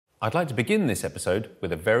I'd like to begin this episode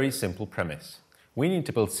with a very simple premise. We need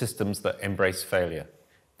to build systems that embrace failure.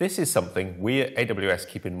 This is something we at AWS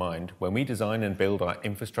keep in mind when we design and build our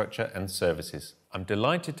infrastructure and services. I'm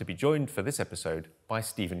delighted to be joined for this episode by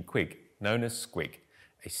Stephen Quigg, known as Squig,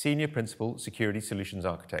 a Senior Principal Security Solutions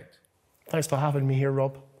Architect. Thanks for having me here,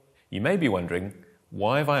 Rob. You may be wondering,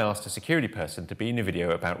 why have I asked a security person to be in a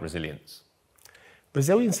video about resilience?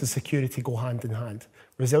 Resilience and security go hand in hand.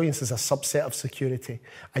 Resilience is a subset of security,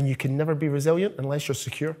 and you can never be resilient unless you're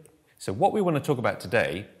secure. So what we want to talk about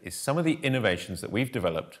today is some of the innovations that we've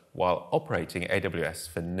developed while operating AWS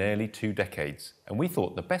for nearly 2 decades. And we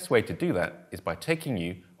thought the best way to do that is by taking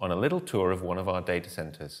you on a little tour of one of our data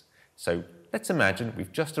centers. So let's imagine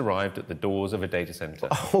we've just arrived at the doors of a data center.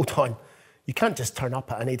 Oh, hold on. You can't just turn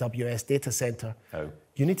up at an AWS data center. Oh.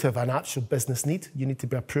 You need to have an actual business need. You need to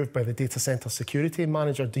be approved by the data center security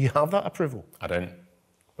manager. Do you have that approval? I don't.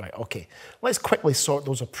 Right, okay. Let's quickly sort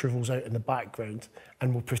those approvals out in the background,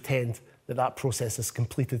 and we'll pretend that that process is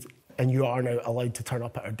completed and you are now allowed to turn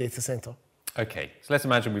up at our data center. Okay, so let's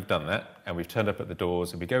imagine we've done that and we've turned up at the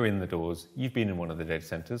doors and we go in the doors. You've been in one of the data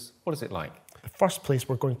centers. What is it like? The first place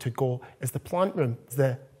we're going to go is the plant room,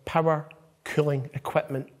 the power cooling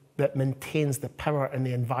equipment that maintains the power and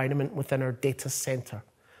the environment within our data center.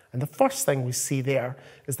 And the first thing we see there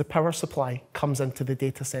is the power supply comes into the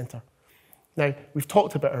data center. Now, we've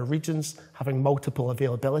talked about our regions having multiple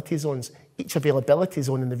availability zones. Each availability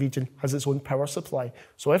zone in the region has its own power supply.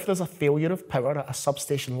 So if there's a failure of power at a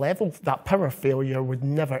substation level, that power failure would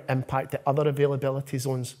never impact the other availability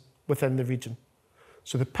zones within the region.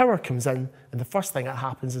 So the power comes in, and the first thing that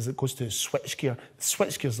happens is it goes to switchgear. The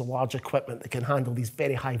switchgear is the large equipment that can handle these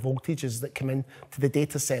very high voltages that come in to the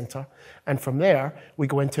data center. And from there, we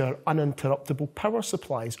go into our uninterruptible power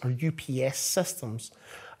supplies, or UPS systems.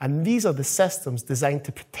 And these are the systems designed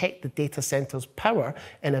to protect the data center's power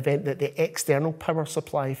in event that the external power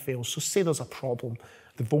supply fails. So say there's a problem,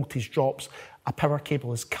 the voltage drops, a power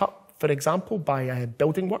cable is cut, for example, by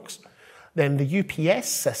building works, then the UPS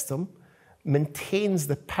system maintains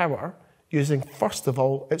the power using, first of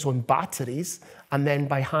all, its own batteries, and then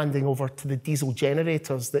by handing over to the diesel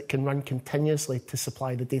generators that can run continuously to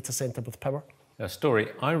supply the data center with power. A story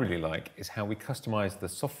I really like is how we customize the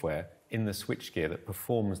software in the switchgear that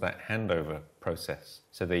performs that handover process.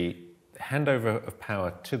 So the handover of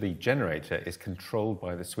power to the generator is controlled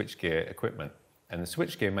by the switchgear equipment. And the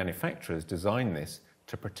switchgear manufacturers design this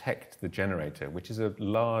to protect the generator, which is a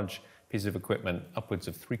large piece of equipment, upwards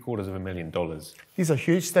of $750,000. These are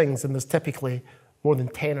huge things, and there's typically more than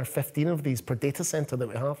 10 or 15 of these per data center that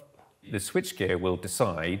we have. The switchgear will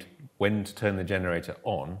decide when to turn the generator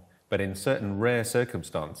on, but in certain rare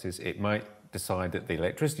circumstances, it might decide that the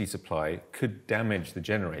electricity supply could damage the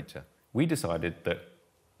generator. We decided that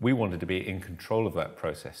we wanted to be in control of that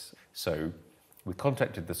process. So we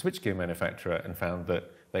contacted the switchgear manufacturer and found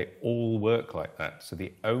that they all work like that. So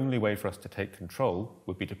the only way for us to take control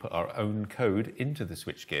would be to put our own code into the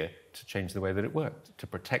switchgear to change the way that it worked, to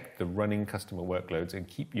protect the running customer workloads and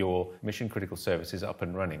keep your mission-critical services up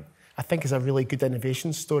and running. I think it's a really good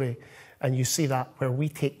innovation story. And you see that where we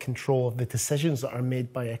take control of the decisions that are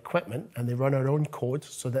made by equipment, and they run our own code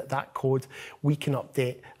so that that code we can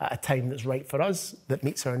update at a time that's right for us, that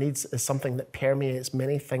meets our needs, is something that permeates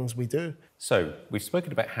many things we do. So we've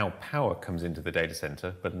spoken about how power comes into the data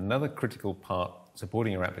center, but another critical part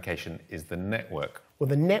supporting your application is the network. Well,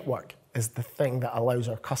 the network is the thing that allows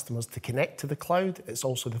our customers to connect to the cloud. It's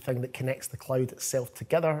also the thing that connects the cloud itself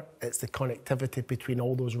together. It's the connectivity between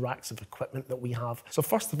all those racks of equipment that we have. So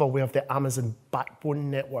first of all, we have the Amazon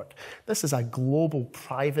Backbone Network. This is a global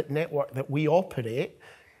private network that we operate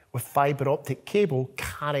with fiber optic cable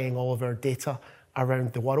carrying all of our data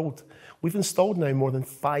around the world. We've installed now more than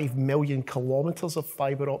 5 million kilometers of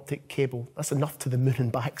fiber optic cable. That's enough to the moon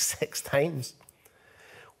and back 6 times.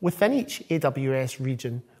 Within each AWS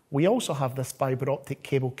region, we also have this fiber optic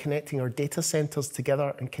cable connecting our data centers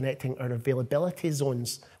together and connecting our availability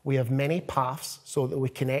zones. We have many paths so that we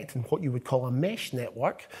connect in what you would call a mesh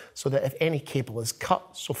network, so that if any cable is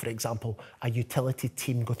cut, so for example, a utility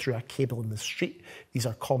team go through a cable in the street, these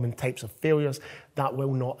are common types of failures, that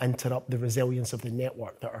will not interrupt the resilience of the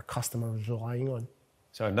network that our customer is relying on.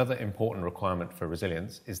 So another important requirement for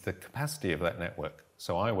resilience is the capacity of that network.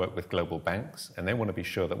 So I work with global banks, and they want to be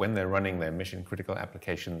sure that when they're running their mission-critical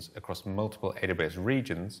applications across multiple AWS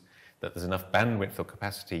regions, that there's enough bandwidth or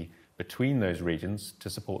capacity between those regions to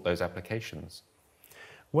support those applications.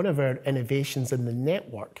 One of our innovations in the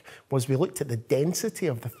network was we looked at the density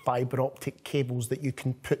of the fiber optic cables that you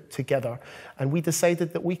can put together, and we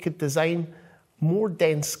decided that we could design more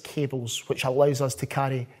dense cables, which allows us to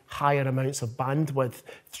carry higher amounts of bandwidth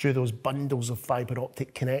through those bundles of fibre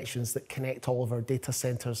optic connections that connect all of our data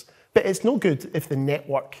centres. But it's no good if the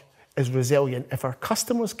network is resilient if our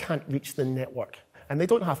customers can't reach the network. And they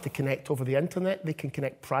don't have to connect over the internet, they can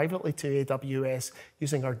connect privately to AWS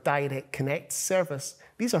using our Direct Connect service.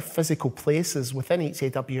 These are physical places within each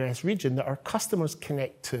AWS region that our customers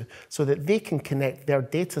connect to so that they can connect their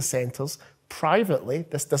data centres privately,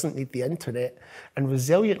 this doesn't need the internet, and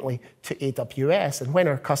resiliently to AWS. And when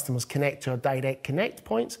our customers connect to our Direct Connect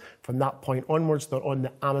points, from that point onwards, they're on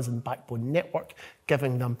the Amazon backbone network,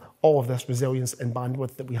 giving them all of this resilience and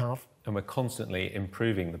bandwidth that we have. And we're constantly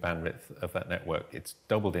improving the bandwidth of that network. It's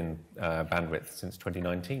doubled in bandwidth since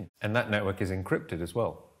 2019. And that network is encrypted as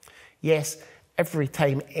well. Yes, every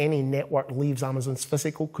time any network leaves Amazon's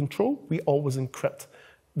physical control, we always encrypt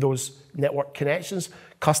those network connections.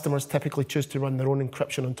 Customers typically choose to run their own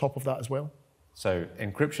encryption on top of that as well. So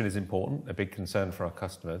encryption is important, a big concern for our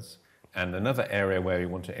customers. And another area where we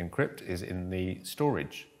want to encrypt is in the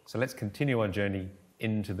storage. So let's continue our journey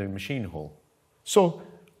into the machine hall. So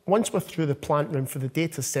once we're through the plant room for the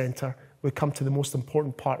data center, we come to the most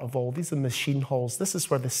important part of all. These are the machine halls. This is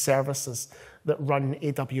where the services that run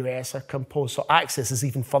AWS are composed. So access is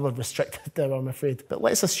even further restricted now, I'm afraid. But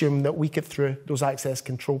let's assume that we get through those access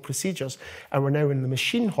control procedures and we're now in the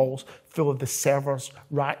machine halls full of the servers,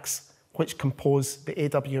 racks, which compose the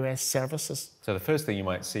AWS services. So the first thing you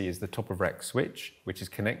might see is the top of rack switch, which is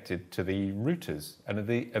connected to the routers. And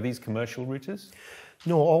are these commercial routers?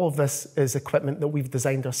 No, all of this is equipment that we've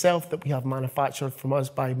designed ourselves, that we have manufactured from us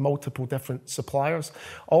by multiple different suppliers.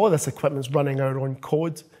 All of this equipment's running our own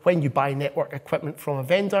code. When you buy network equipment from a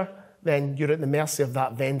vendor, then you're at the mercy of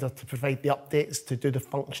that vendor to provide the updates to do the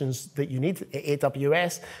functions that you need. At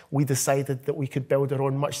AWS, we decided that we could build our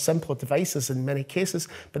own much simpler devices in many cases,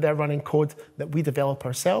 but they're running code that we develop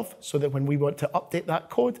ourselves so that when we want to update that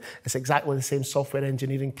code, it's exactly the same software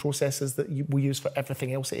engineering processes that we use for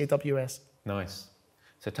everything else at AWS. Nice.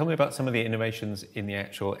 So tell me about some of the innovations in the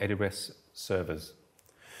actual AWS servers.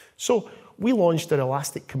 So we launched our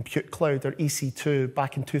Elastic Compute Cloud, or EC2,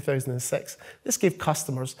 back in 2006. This gave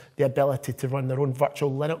customers the ability to run their own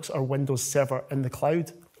virtual Linux or Windows server in the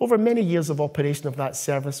cloud. Over many years of operation of that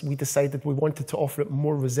service, we decided we wanted to offer it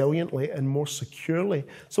more resiliently and more securely.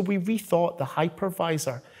 So we rethought the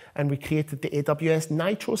hypervisor and we created the AWS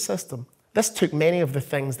Nitro System. This took many of the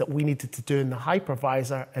things that we needed to do in the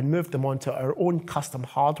hypervisor and moved them onto our own custom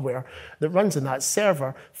hardware that runs in that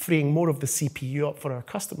server, freeing more of the CPU up for our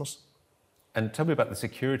customers. And tell me about the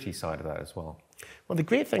security side of that as well. Well, the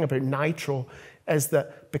great thing about Nitro is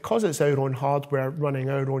that because it's our own hardware running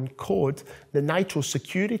our own code, the Nitro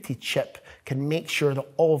security chip can make sure that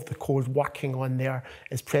all of the code working on there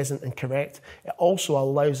is present and correct. It also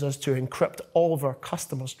allows us to encrypt all of our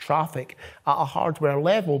customers' traffic at a hardware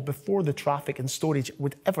level before the traffic and storage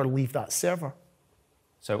would ever leave that server.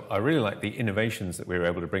 So I really like the innovations that we were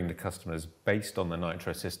able to bring to customers based on the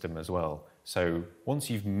Nitro system as well. So once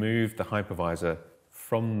you've moved the hypervisor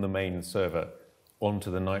from the main server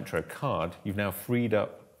onto the Nitro card, you've now freed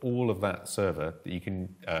up all of that server that you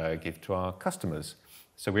can give to our customers.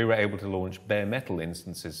 So we were able to launch bare metal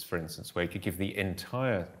instances, for instance, where you could give the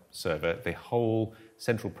entire server, the whole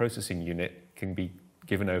central processing unit can be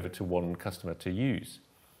given over to one customer to use.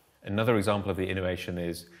 Another example of the innovation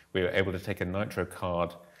is we were able to take a Nitro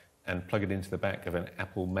card and plug it into the back of an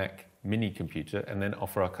Apple Mac mini computer and then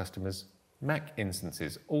offer our customers Mac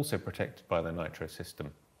instances, also protected by the Nitro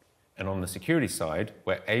system. And on the security side,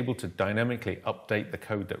 we're able to dynamically update the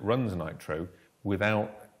code that runs Nitro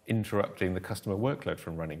without interrupting the customer workload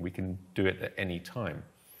from running. We can do it at any time,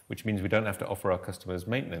 which means we don't have to offer our customers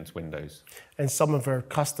maintenance windows. And some of our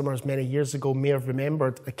customers many years ago may have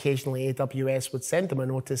remembered occasionally AWS would send them a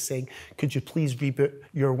notice saying, could you please reboot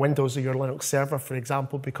your Windows or your Linux server, for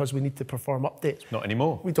example, because we need to perform updates. Not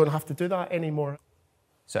anymore. We don't have to do that anymore.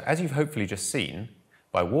 So as you've hopefully just seen,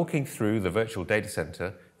 by walking through the virtual data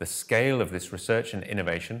center, the scale of this research and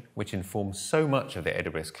innovation, which informs so much of the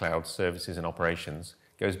AWS cloud services and operations,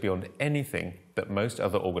 goes beyond anything that most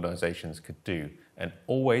other organizations could do, and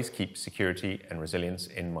always keep security and resilience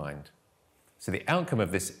in mind. So the outcome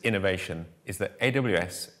of this innovation is that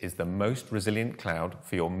AWS is the most resilient cloud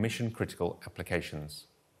for your mission-critical applications.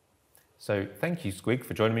 So thank you, Squig,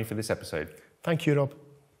 for joining me for this episode. Thank you, Rob.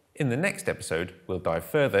 In the next episode, we'll dive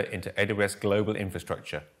further into AWS global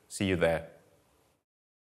infrastructure. See you there.